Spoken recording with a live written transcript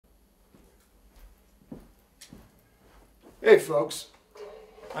Hey folks,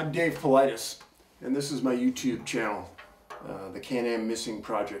 I'm Dave Paulides, and this is my YouTube channel, the CanAm Missing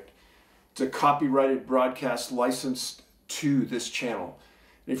Project. It's a copyrighted broadcast licensed to this channel.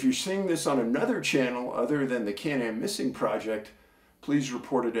 And if you're seeing this on another channel other than the CanAm Missing Project, please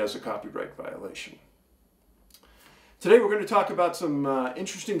report it as a copyright violation. Today we're going to talk about some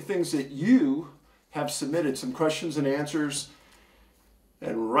interesting things that you have submitted, some questions and answers.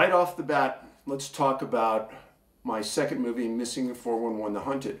 And right off the bat, let's talk about my second movie, Missing 411 The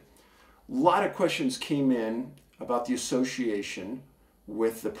Hunted. A lot of questions came in about the association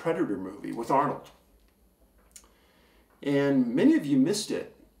with the Predator movie with Arnold. And many of you missed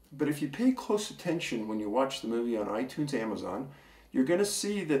it, but if you pay close attention when you watch the movie on iTunes, Amazon, you're going to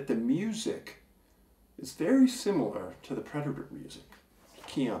see that the music is very similar to the Predator music.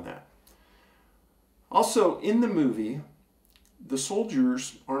 Key on that. Also, in the movie, the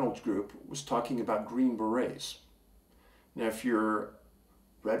soldiers, Arnold's group, was talking about Green Berets. Now, if you've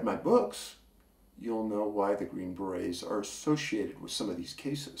read my books, you'll know why the Green Berets are associated with some of these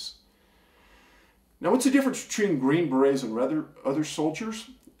cases. Now, what's the difference between Green Berets and other soldiers?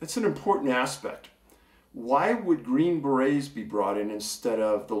 That's an important aspect. Why would Green Berets be brought in instead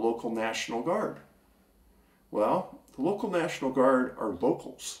of the local National Guard? Well, the local National Guard are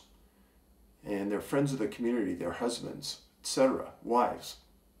locals, and they're friends of the community, their husbands, etc., wives.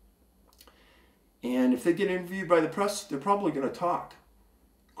 And if they get interviewed by the press, they're probably going to talk.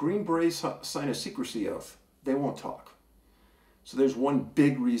 Green Berets sign a secrecy oath. They won't talk. So there's one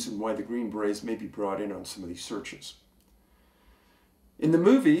big reason why the Green Berets may be brought in on some of these searches. In the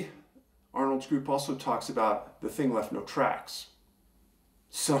movie, Arnold's group also talks about the thing left no tracks.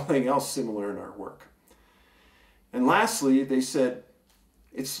 Something else similar in our work. And lastly, they said,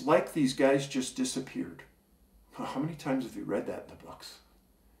 it's like these guys just disappeared. How many times have you read that in the books?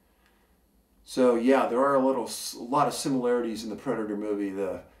 So yeah, there are a lot of similarities in the Predator movie.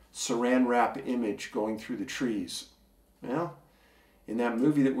 The saran wrap image going through the trees. Well, in that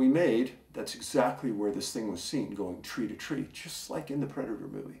movie that we made, that's exactly where this thing was seen, going tree to tree, just like in the Predator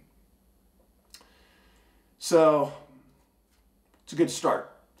movie. So it's a good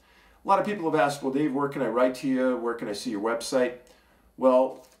start. A lot of people have asked, well, Dave, where can I write to you? Where can I see your website?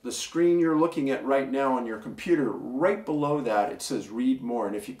 Well, the screen you're looking at right now on your computer, right below that, it says read more.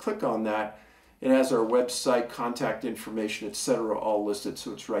 And if you click on that, it has our website, contact information, etc., all listed,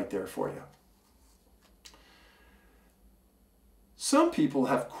 so it's right there for you. Some people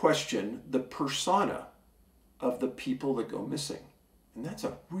have questioned the persona of the people that go missing. And that's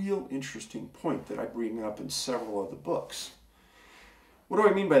a real interesting point that I bring up in several of the books. What do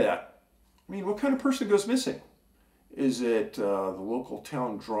I mean by that? I mean, what kind of person goes missing? Is it the local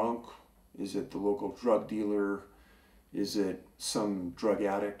town drunk? Is it the local drug dealer? Is it some drug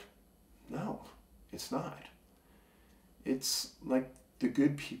addict? No, it's not. It's like the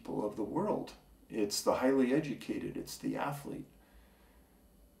good people of the world. It's the highly educated. It's the athlete.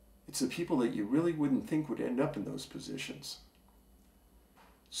 It's the people that you really wouldn't think would end up in those positions.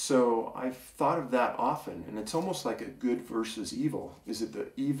 So I've thought of that often, and it's almost like a good versus evil. Is it the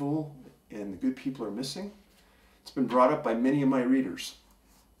evil and the good people are missing? It's been brought up by many of my readers.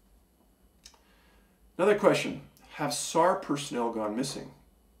 Another question, have SAR personnel gone missing?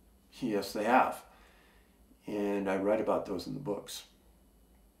 Yes, they have. And I read about those in the books.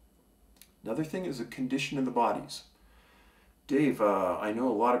 Another thing is the condition of the bodies. Dave, I know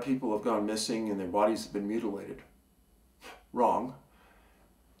a lot of people have gone missing and their bodies have been mutilated. Wrong.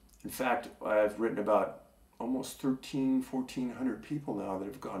 In fact, I've written about almost 1,400 people now that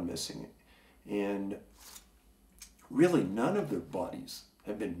have gone missing. And really none of their bodies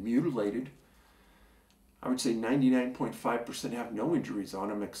have been mutilated. I would say 99.5% have no injuries on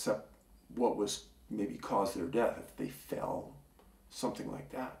them except what was maybe caused their death, if they fell, something like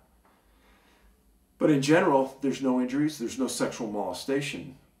that. But in general, there's no injuries, there's no sexual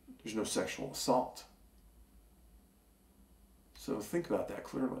molestation, there's no sexual assault. So think about that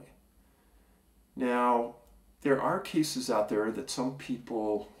clearly. Now, there are cases out there that some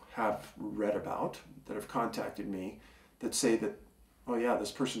people have read about, that have contacted me, that say that, oh yeah,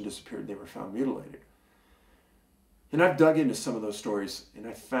 this person disappeared, they were found mutilated. And I've dug into some of those stories, and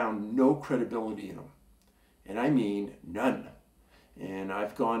I found no credibility in them. And I mean none. And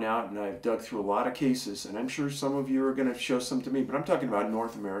I've gone out and I've dug through a lot of cases, and I'm sure some of you are going to show some to me, but I'm talking about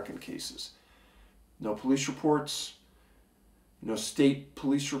North American cases. No police reports, no state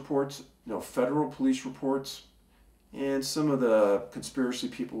police reports, no federal police reports. And some of the conspiracy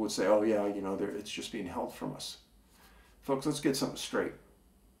people would say, oh yeah, you know, it's just being held from us. Folks, let's get something straight.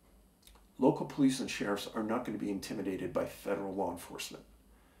 Local police and sheriffs are not going to be intimidated by federal law enforcement.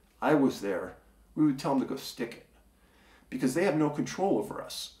 I was there. We would tell them to go stick it. because they have no control over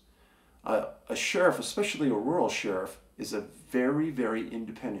us. A sheriff, especially a rural sheriff, is a very, very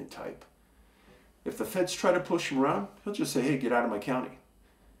independent type. If the feds try to push him around, he'll just say, hey, get out of my county.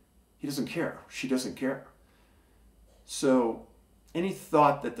 He doesn't care. She doesn't care. So any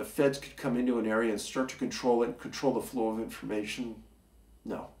thought that the feds could come into an area and start to control it and control the flow of information,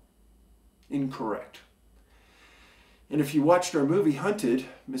 no. Incorrect. And if you watched our movie Hunted,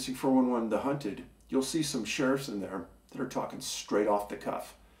 Missing 411, The Hunted, you'll see some sheriffs in there that are talking straight off the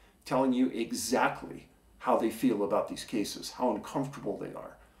cuff, telling you exactly how they feel about these cases, how uncomfortable they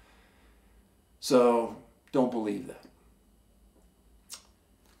are. So don't believe that.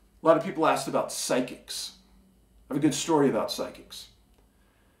 A lot of people asked about psychics. I have a good story about psychics.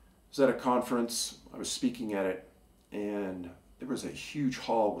 I was at a conference, I was speaking at it, and there was a huge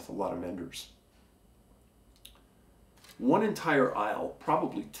hall with a lot of vendors. One entire aisle,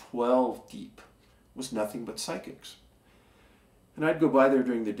 probably 12 deep, was nothing but psychics. And I'd go by there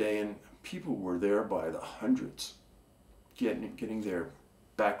during the day, and people were there by the hundreds, getting their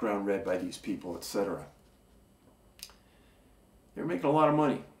background read by these people, etc. They were making a lot of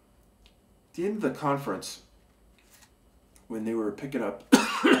money. At the end of the conference, when they were picking up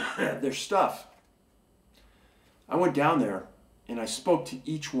their stuff, I went down there and I spoke to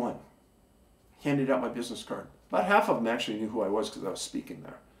each one, handed out my business card. About half of them actually knew who I was because I was speaking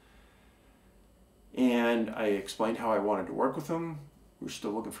there. And I explained how I wanted to work with them. We're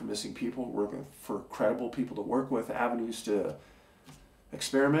still looking for missing people, we're looking for credible people to work with, avenues to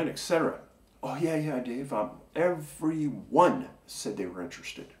experiment, etc. Oh yeah, Dave. Everyone said they were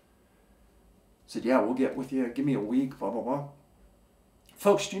interested. Said, yeah, we'll get with you. Give me a week, blah, blah, blah.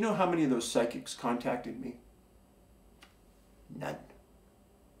 Folks, do you know how many of those psychics contacted me? None.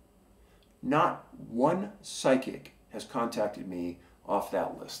 Not one psychic has contacted me off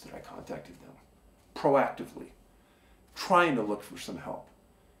that list that I contacted them. Proactively. Trying to look for some help.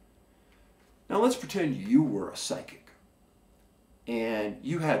 Now let's pretend you were a psychic and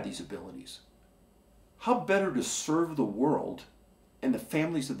you had these abilities. How better to serve the world and the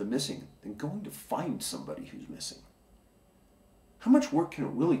families of the missing than going to find somebody who's missing? How much work can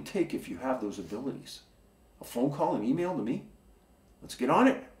it really take if you have those abilities? A phone call, an email to me? Let's get on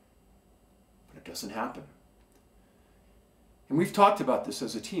it. But it doesn't happen. And we've talked about this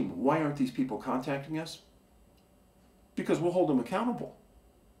as a team. Why aren't these people contacting us? Because we'll hold them accountable.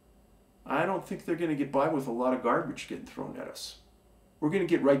 I don't think they're going to get by with a lot of garbage getting thrown at us. We're going to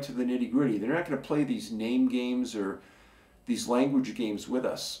get right to the nitty-gritty. They're not going to play these name games or these language games with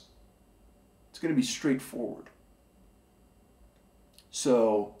us. It's going to be straightforward.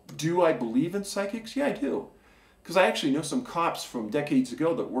 So, do I believe in psychics? Yeah, I do. Because I actually know some cops from decades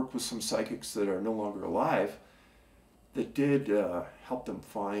ago that worked with some psychics that are no longer alive that did help them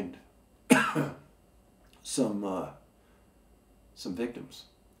find some victims.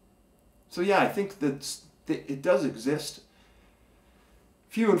 So yeah, I think that it does exist.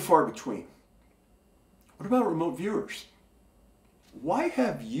 Few and far between. What about remote viewers? Why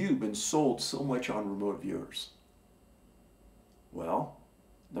have you been sold so much on remote viewers? Well,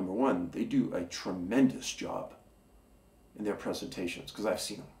 number one, they do a tremendous job in their presentations, because I've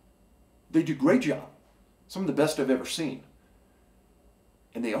seen them. They do a great job. Some of the best I've ever seen.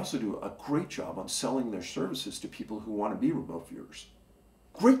 And they also do a great job on selling their services to people who want to be remote viewers.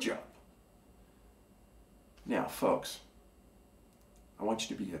 Great job. Now, folks, I want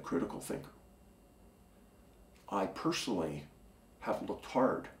you to be a critical thinker. I personally have looked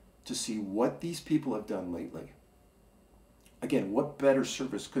hard to see what these people have done lately. Again, what better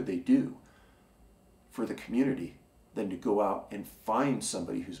service could they do for the community than to go out and find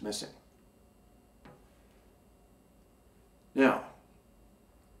somebody who's missing? Now,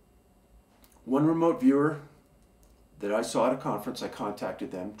 one remote viewer that I saw at a conference, I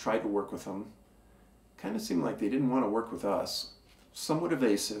contacted them, tried to work with them. Kind of seemed like they didn't want to work with us. Somewhat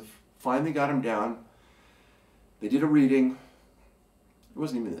evasive. Finally got him down. They did a reading. It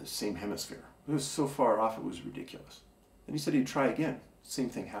wasn't even in the same hemisphere. It was so far off it was ridiculous. And he said he'd try again. Same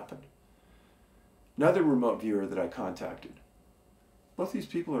thing happened. Another remote viewer that I contacted. Both these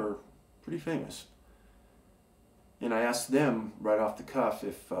people are pretty famous. And I asked them right off the cuff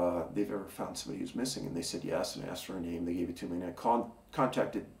if they've ever found somebody who's missing. And they said yes, and I asked for a name. They gave it to me. And I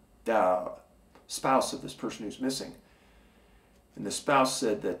contacted the spouse of this person who's missing. And the spouse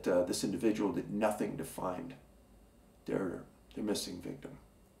said that this individual did nothing to find their missing victim.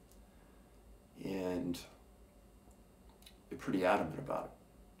 And they're pretty adamant about it.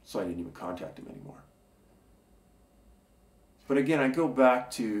 So I didn't even contact him anymore. But again, I go back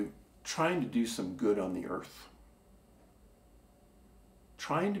to trying to do some good on the earth.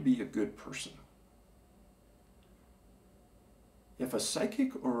 Trying to be a good person. if a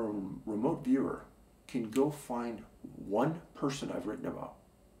psychic or a remote viewer can go find one person I've written about,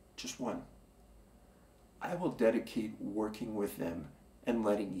 just one, I will dedicate working with them and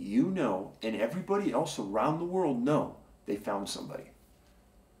letting you know and everybody else around the world know they found somebody.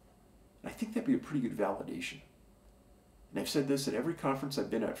 And I think that'd be a pretty good validation. And I've said this at every conference I've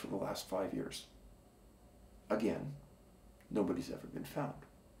been at for the last 5 years. Again, nobody's ever been found.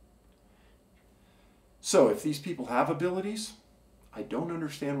 So if these people have abilities, I don't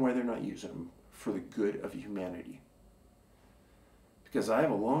understand why they're not using them for the good of humanity. Because I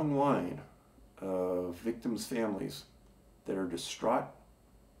have a long line of victims' families that are distraught,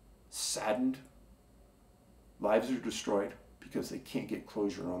 saddened, lives are destroyed because they can't get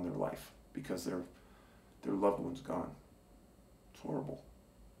closure on their life because their loved one's gone. It's horrible.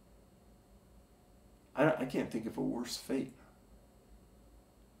 I can't think of a worse fate.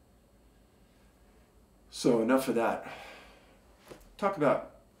 So enough of that. Talk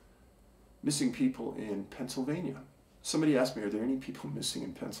about missing people in Pennsylvania. Somebody asked me, are there any people missing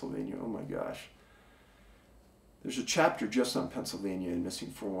in Pennsylvania? Oh my gosh. There's a chapter just on Pennsylvania and missing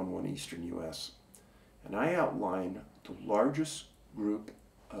 411 Eastern U.S. And I outline the largest group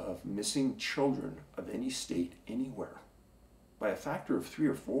of missing children of any state anywhere by a factor of 3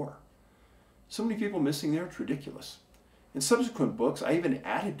 or 4. So many people missing there, it's ridiculous. In subsequent books, I even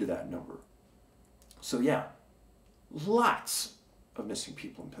added to that number. So yeah, lots of missing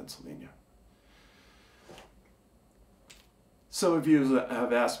people in Pennsylvania. Some of you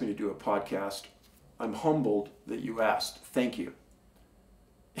have asked me to do a podcast. I'm humbled that you asked. Thank you.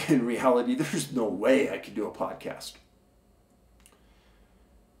 In reality, there's no way I could do a podcast.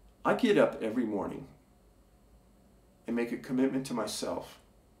 I get up every morning and make a commitment to myself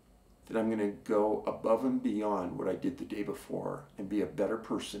that I'm going to go above and beyond what I did the day before and be a better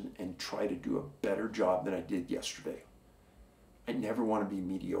person and try to do a better job than I did yesterday. I never want to be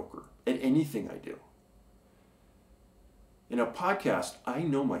mediocre at anything I do. In a podcast, I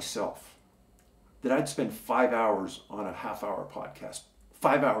know myself that I'd spend 5 hours on a half-hour podcast,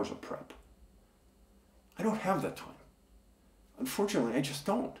 5 hours of prep. I don't have that time. Unfortunately, I just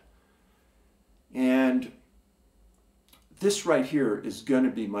don't. And this right here is going to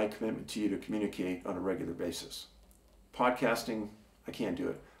be my commitment to you to communicate on a regular basis. Podcasting, I can't do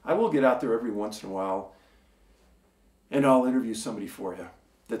it. I will get out there every once in a while and I'll interview somebody for you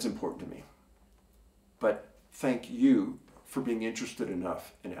that's important to me. But thank you for being interested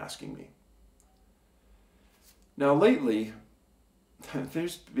enough in asking me. Now lately,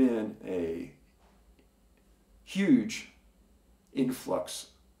 there's been a huge influx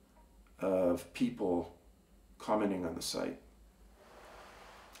of people commenting on the site.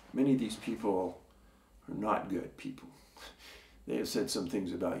 Many of these people are not good people. They have said some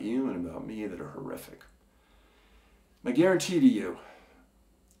things about you and about me that are horrific. My guarantee to you,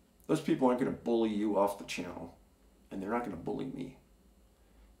 those people aren't going to bully you off the channel, and they're not going to bully me.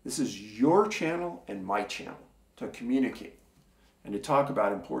 This is your channel and my channel to communicate and to talk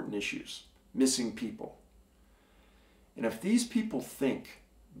about important issues, missing people. And if these people think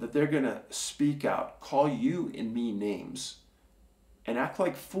that they're going to speak out, call you and me names, and act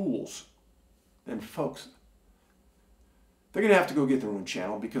like fools, then folks, they're going to have to go get their own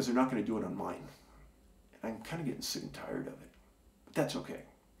channel because they're not going to do it on mine. And I'm kind of getting sick and tired of it. But that's okay,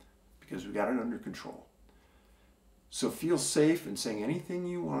 because we got it under control. So feel safe in saying anything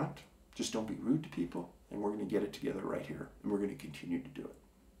you want. Just don't be rude to people, and we're going to get it together right here, and we're going to continue to do it.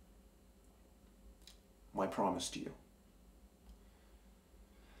 My promise to you.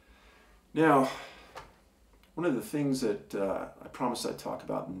 Now, one of the things that I promised I'd talk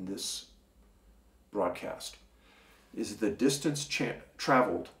about in this broadcast is the distance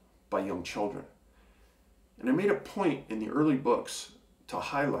traveled by young children. And I made a point in the early books to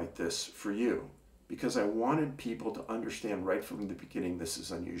highlight this for you because I wanted people to understand right from the beginning this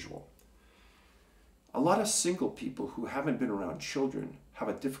is unusual. A lot of single people who haven't been around children have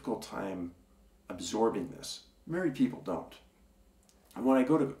a difficult time absorbing this. Married people don't. And when I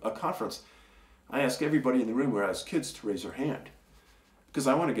go to a conference, I ask everybody in the room who has kids to raise their hand because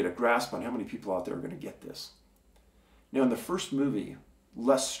I want to get a grasp on how many people out there are going to get this. Now, in the first movie,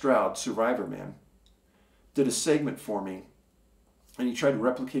 Les Stroud, Survivor Man, did a segment for me, and he tried to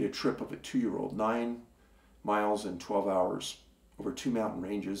replicate a trip of a 2-year-old, 9 miles in 12 hours over 2 mountain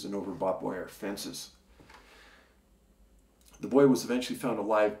ranges and over barbed wire fences. The boy was eventually found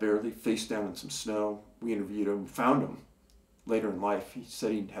alive, barely, face down in some snow. We interviewed him, found him. Later in life, he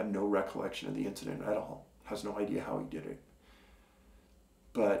said he had no recollection of the incident at all. Has no idea how he did it.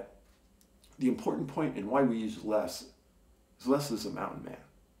 But the important point and why we use Les is Les is a mountain man.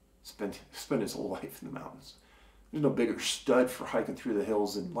 Spent his whole life in the mountains. There's no bigger stud for hiking through the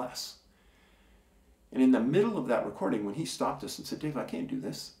hills than Les. And in the middle of that recording, when he stopped us and said, Dave, I can't do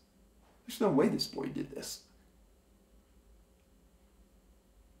this. There's no way this boy did this.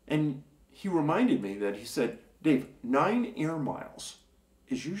 And he reminded me that he said, Dave, 9 air miles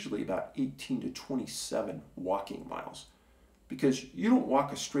is usually about 18 to 27 walking miles, because you don't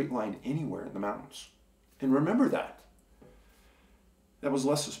walk a straight line anywhere in the mountains. And remember that. That was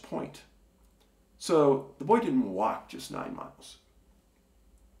Les's point. So the boy didn't walk just 9 miles.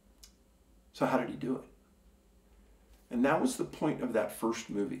 So how did he do it? And that was the point of that first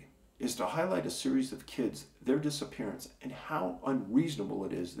movie, is to highlight a series of kids, their disappearance, and how unreasonable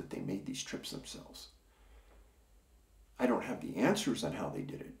it is that they made these trips themselves. I don't have the answers on how they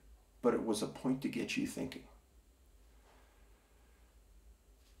did it, but it was a point to get you thinking.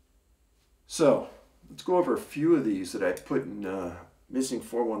 So let's go over a few of these that I put in Missing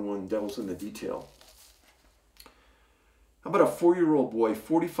 411 Devils in the Detail. How about a 4-year-old boy,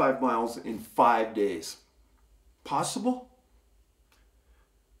 45 miles in 5 days? Possible?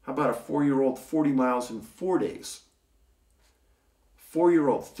 How about a 4-year-old, 40 miles in 4 days?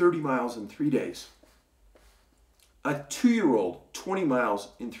 4-year-old, 30 miles in 3 days. A 2-year-old, 20 miles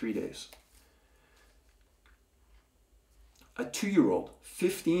in 3 days. A 2-year-old,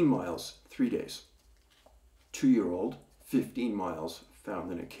 15 miles, 3 days. 2-year-old, 15 miles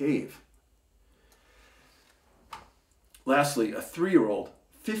found in a cave. Lastly, a 3-year-old,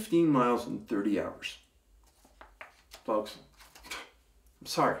 15 miles in 30 hours. Folks, I'm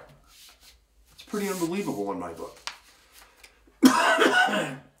sorry. It's pretty unbelievable in my book.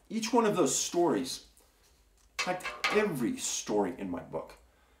 Each one of those stories, in fact, every story in my book,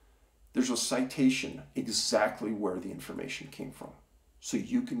 there's a citation exactly where the information came from. So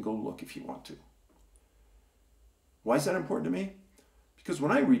you can go look if you want to. Why is that important to me? Because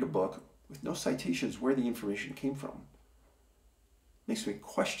when I read a book with no citations where the information came from, it makes me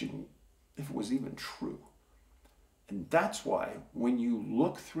question if it was even true. And that's why when you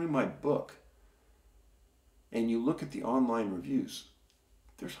look through my book and you look at the online reviews,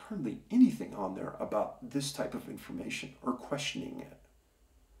 there's hardly anything on there about this type of information or questioning it.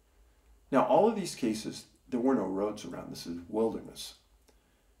 Now, all of these cases, there were no roads around. This is wilderness.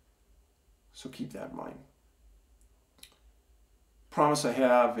 So keep that in mind. Promise I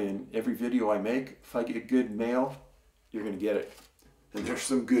have in every video I make, if I get good mail, you're going to get it. And there's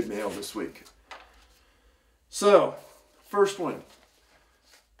some good mail this week. So, first one.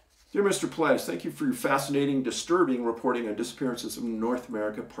 Dear Mr. Paulides, thank you for your fascinating, disturbing reporting on disappearances in North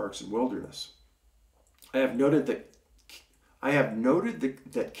America parks and wilderness. I have noted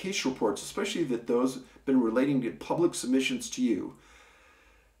that case reports, especially that those been relating to public submissions to you,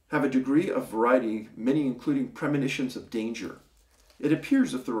 have a degree of variety, many including premonitions of danger. It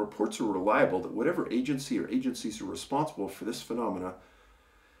appears if the reports are reliable that whatever agency or agencies are responsible for this phenomena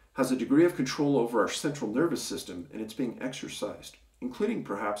has a degree of control over our central nervous system, and it's being exercised, including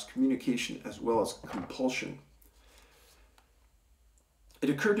perhaps communication as well as compulsion.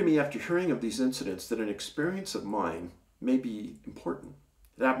 It occurred to me after hearing of these incidents that an experience of mine may be important.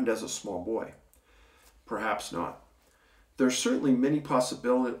 It happened as a small boy. Perhaps not. There are certainly many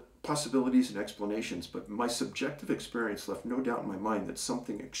possibilities and explanations, but my subjective experience left no doubt in my mind that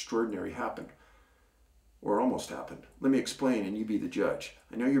something extraordinary happened, or almost happened. Let me explain and you be the judge.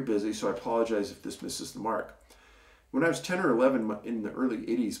 I know you're busy, so I apologize if this misses the mark. When I was 10 or 11 in the early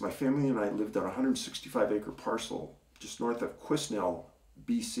 80s, my family and I lived on a 165-acre parcel just north of Quesnel,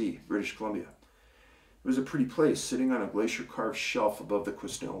 BC, British Columbia. It was a pretty place, sitting on a glacier-carved shelf above the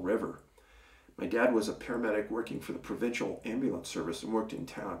Quesnel River. My dad was a paramedic working for the provincial ambulance service and worked in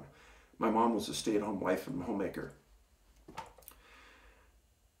town. My mom was a stay-at-home wife and homemaker.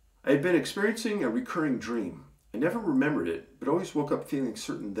 I had been experiencing a recurring dream. I never remembered it, but always woke up feeling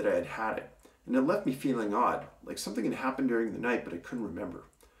certain that I had had it. And it left me feeling odd, like something had happened during the night, but I couldn't remember.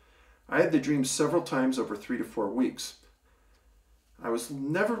 I had the dream several times over 3 to 4 weeks. I was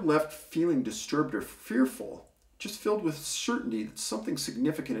never left feeling disturbed or fearful, just filled with certainty that something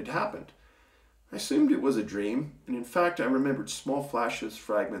significant had happened. I assumed it was a dream, and in fact I remembered small flashes,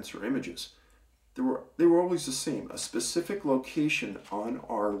 fragments, or images. They were always the same, a specific location on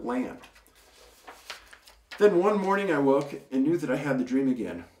our land. Then one morning I woke and knew that I had the dream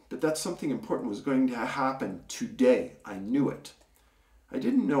again, but that something important was going to happen today. I knew it. I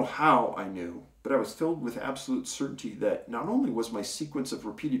didn't know how I knew, but I was filled with absolute certainty that not only was my sequence of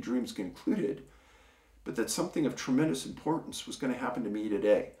repeated dreams concluded, but that something of tremendous importance was going to happen to me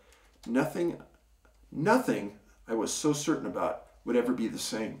today. Nothing I was so certain about would ever be the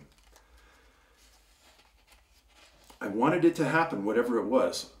same. I wanted it to happen, whatever it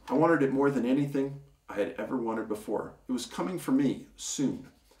was. I wanted it more than anything. I had ever wanted before. It was coming for me soon.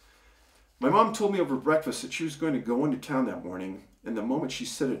 My mom told me over breakfast that she was going to go into town that morning, and the moment she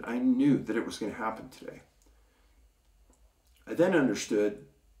said it, I knew that it was going to happen today. I then understood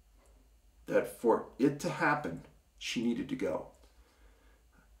that for it to happen, she needed to go.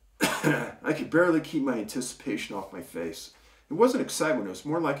 I could barely keep my anticipation off my face. It wasn't excitement, it was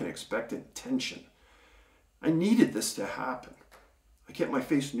more like an expectant tension. I needed this to happen. I kept my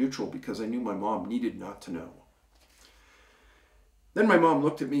face neutral because I knew my mom needed not to know. Then my mom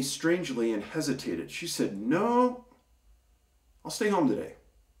looked at me strangely and hesitated. She said, "No, I'll stay home today.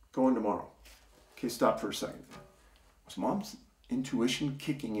 Go in tomorrow." Okay, stop for a second. Was Mom's intuition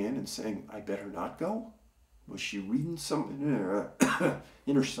kicking in and saying, I better not go? Was she reading something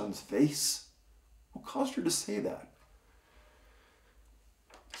in her son's face? What caused her to say that?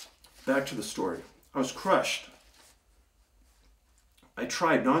 Back to the story. I was crushed. I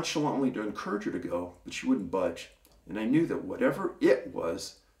tried nonchalantly to encourage her to go, but she wouldn't budge. And I knew that whatever it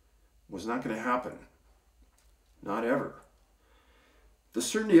was not going to happen. Not ever. The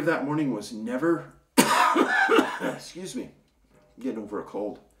certainty of that morning was never, excuse me, I'm getting over a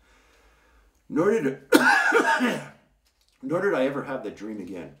cold. Nor did I ever have that dream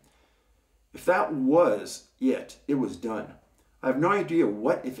again. If that was it, it was done. I have no idea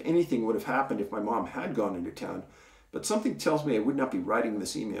what, if anything, would have happened if my mom had gone into town, but something tells me I would not be writing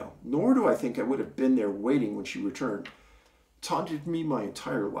this email, nor do I think I would have been there waiting when she returned. It's haunted me my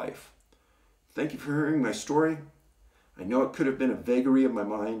entire life. Thank you for hearing my story. I know it could have been a vagary of my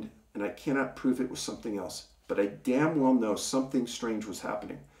mind, and I cannot prove it was something else, but I damn well know something strange was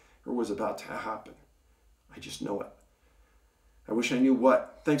happening, or was about to happen. I just know it. I wish I knew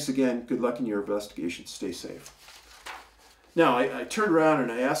what. Thanks again. Good luck in your investigation. Stay safe. Now, I turned around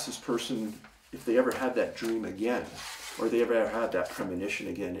and I asked this person if they ever had that dream again, or they ever had that premonition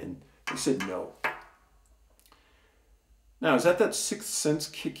again, and they said no. Now, is that sixth sense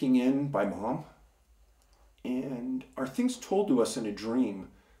kicking in by Mom? And are things told to us in a dream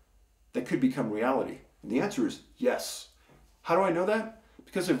that could become reality? And the answer is yes. How do I know that?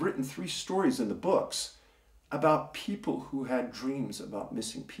 Because I've written 3 stories in the books about people who had dreams about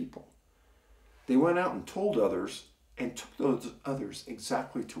missing people. They went out and told others, and took those others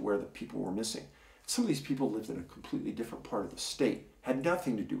exactly to where the people were missing. Some of these people lived in a completely different part of the state, had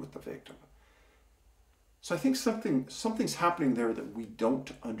nothing to do with the victim. So I think something's happening there that we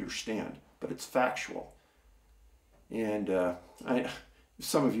don't understand, but it's factual. And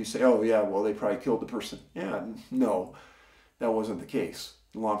some of you say, oh yeah, well they probably killed the person. Yeah, no, that wasn't the case.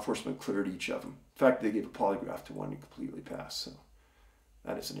 Law enforcement cleared each of them. In fact, they gave a polygraph to one and completely passed, so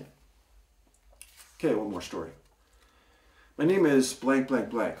that isn't it. Okay, one more story. My name is blank, blank,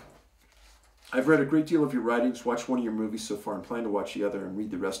 blank. I've read a great deal of your writings, watched one of your movies so far, and plan to watch the other and read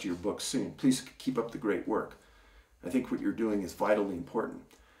the rest of your books soon. Please keep up the great work. I think what you're doing is vitally important.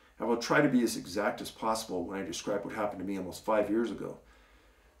 I will try to be as exact as possible when I describe what happened to me almost 5 years ago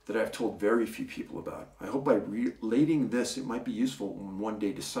that I've told very few people about. I hope by relating this, it might be useful in one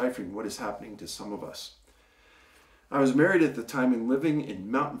day deciphering what is happening to some of us. I was married at the time and living in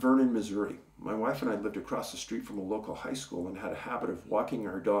Mount Vernon, Missouri. My wife and I lived across the street from a local high school and had a habit of walking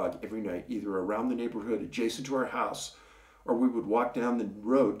our dog every night, either around the neighborhood adjacent to our house, or we would walk down the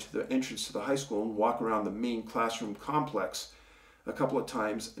road to the entrance to the high school and walk around the main classroom complex a couple of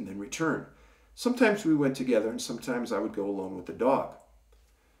times and then return. Sometimes we went together and sometimes I would go alone with the dog.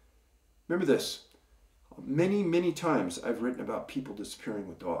 Remember this, many, many times I've written about people disappearing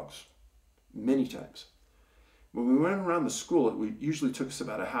with dogs. Many times. When we went around the school, it usually took us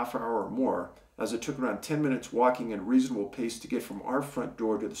about a half hour or more, as it took around 10 minutes walking at a reasonable pace to get from our front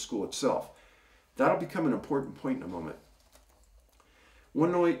door to the school itself. That'll become an important point in a moment.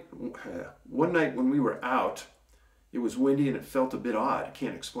 One night when we were out, it was windy and it felt a bit odd. I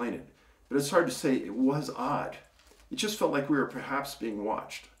can't explain it, but it's hard to say. It was odd. It just felt like we were perhaps being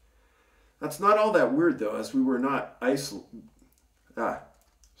watched. That's not all that weird though, as we were not isolated.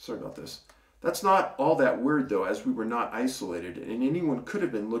 That's not all that weird though, as we were not isolated, and anyone could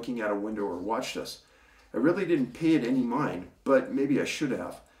have been looking out a window or watched us. I really didn't pay it any mind, but maybe I should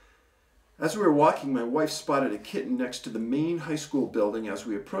have. As we were walking, my wife spotted a kitten next to the main high school building as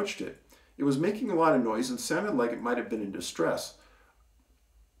we approached it. It was making a lot of noise and sounded like it might have been in distress.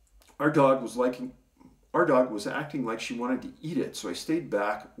 Our dog was acting like she wanted to eat it, so I stayed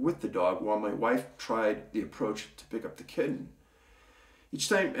back with the dog while my wife tried the approach to pick up the kitten. Each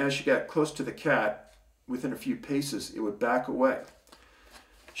time as she got close to the cat, within a few paces, it would back away.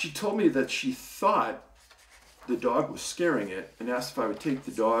 She told me that she thought the dog was scaring it and asked if I would take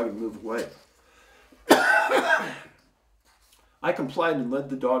the dog and move away. I complied and led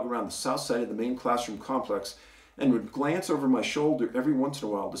the dog around the south side of the main classroom complex and would glance over my shoulder every once in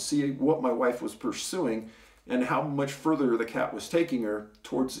a while to see what my wife was pursuing and how much further the cat was taking her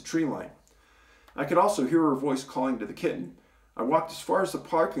towards the tree line. I could also hear her voice calling to the kitten. I walked as far as the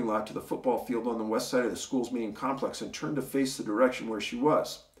parking lot to the football field on the west side of the school's main complex and turned to face the direction where she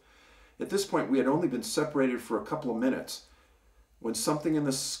was. At this point, we had only been separated for a couple of minutes when something in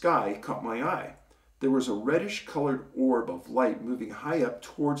the sky caught my eye. There was a reddish-colored orb of light moving high up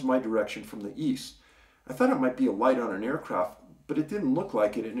towards my direction from the east. I thought it might be a light on an aircraft, but it didn't look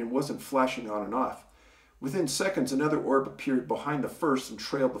like it, and it wasn't flashing on and off. Within seconds, another orb appeared behind the first and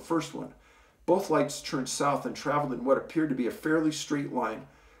trailed the first one. Both lights turned south and traveled in what appeared to be a fairly straight line.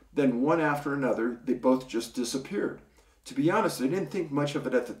 Then, one after another, they both just disappeared. To be honest, I didn't think much of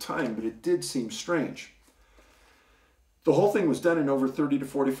it at the time, but it did seem strange. The whole thing was done in over 30 to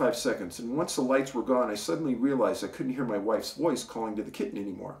 45 seconds, and once the lights were gone, I suddenly realized I couldn't hear my wife's voice calling to the kitten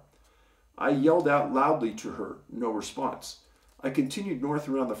anymore. I yelled out loudly to her, no response. I continued north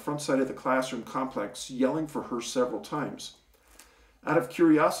around the front side of the classroom complex, yelling for her several times. Out of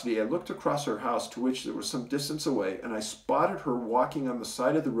curiosity, I looked across her house, to which there was some distance away, and I spotted her walking on the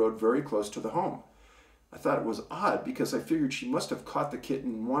side of the road very close to the home. I thought it was odd because I figured she must have caught the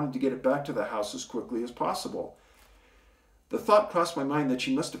kitten and wanted to get it back to the house as quickly as possible. The thought crossed my mind that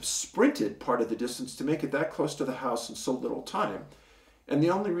she must have sprinted part of the distance to make it that close to the house in so little time, and the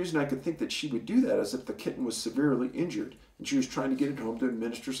only reason I could think that she would do that is if the kitten was severely injured and she was trying to get it home to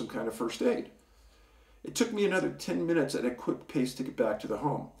administer some kind of first aid. It took me another 10 minutes at a quick pace to get back to the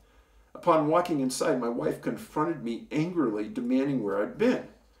home. Upon walking inside, my wife confronted me angrily, demanding where I'd been.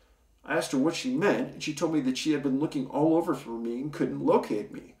 I asked her what she meant, and she told me that she had been looking all over for me and couldn't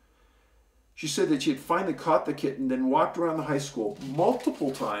locate me. She said that she had finally caught the kitten, then walked around the high school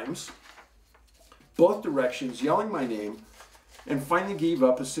multiple times, both directions, yelling my name, and finally gave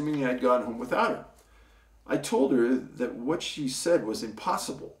up, assuming I had gone home without her. I told her that what she said was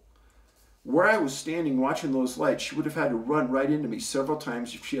impossible. Where I was standing watching those lights, she would have had to run right into me several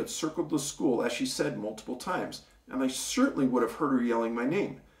times if she had circled the school, as she said multiple times, and I certainly would have heard her yelling my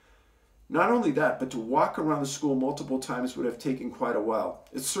name. Not only that, but to walk around the school multiple times would have taken quite a while.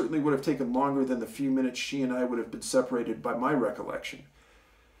 It certainly would have taken longer than the few minutes she and I would have been separated by my recollection.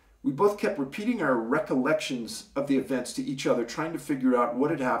 We both kept repeating our recollections of the events to each other, trying to figure out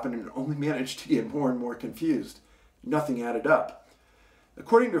what had happened, and only managed to get more and more confused. Nothing added up.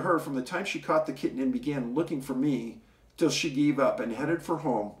 According to her, from the time she caught the kitten and began looking for me till she gave up and headed for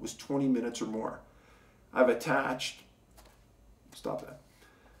home was 20 minutes or more. Stop that.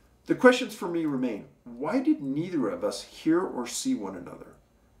 The questions for me remain: why did neither of us hear or see one another?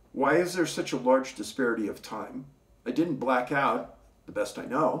 Why is there such a large disparity of time? I didn't black out, the best I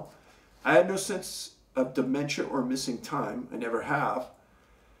know. I had no sense of dementia or missing time. I never have.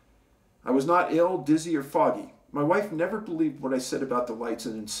 I was not ill, dizzy, or foggy. My wife never believed what I said about the lights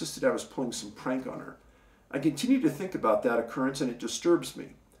and insisted I was pulling some prank on her. I continue to think about that occurrence, and it disturbs me.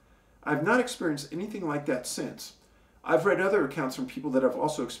 I have not experienced anything like that since. I've read other accounts from people that have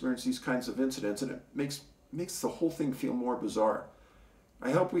also experienced these kinds of incidents, and it makes the whole thing feel more bizarre.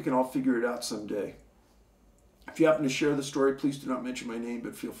 I hope we can all figure it out someday. If you happen to share the story, please do not mention my name,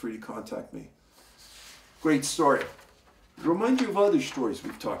 but feel free to contact me. Great story. It reminds you of other stories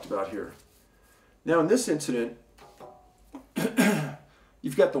we've talked about here. Now, in this incident,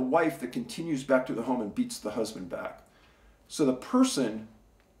 you've got the wife that continues back to the home and beats the husband back. So the person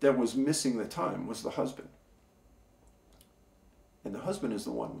that was missing the time was the husband. And the husband is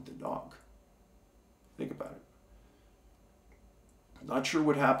the one with the dog. Think about it. I'm not sure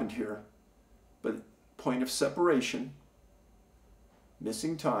what happened here, but point of separation,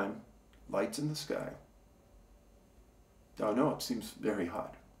 missing time, lights in the sky. Don't know, it seems very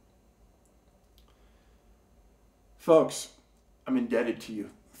odd. Folks, I'm indebted to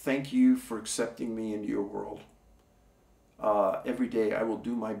you. Thank you for accepting me into your world. Every day I will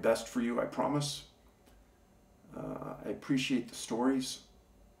do my best for you, I promise. I appreciate the stories.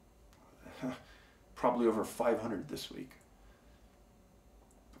 Probably over 500 this week.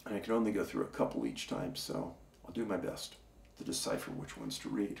 And I can only go through a couple each time, so I'll do my best to decipher which ones to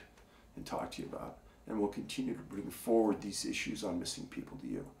read and talk to you about. And we'll continue to bring forward these issues on missing people to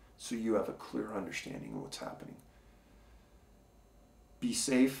you, so you have a clear understanding of what's happening. Be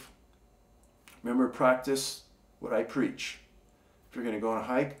safe. Remember, practice what I preach. If you're going to go on a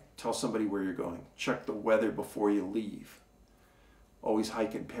hike, tell somebody where you're going. Check the weather before you leave. Always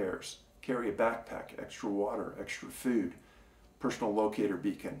hike in pairs. Carry a backpack, extra water, extra food, personal locator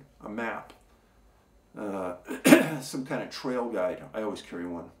beacon, a map, some kind of trail guide. I always carry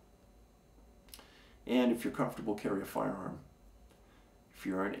one. And if you're comfortable, carry a firearm. If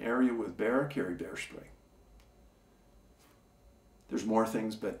you're in an area with bear, carry bear spray. There's more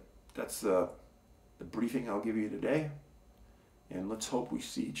things, but that's the briefing I'll give you today. And let's hope we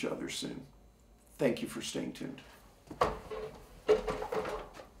see each other soon. Thank you for staying tuned.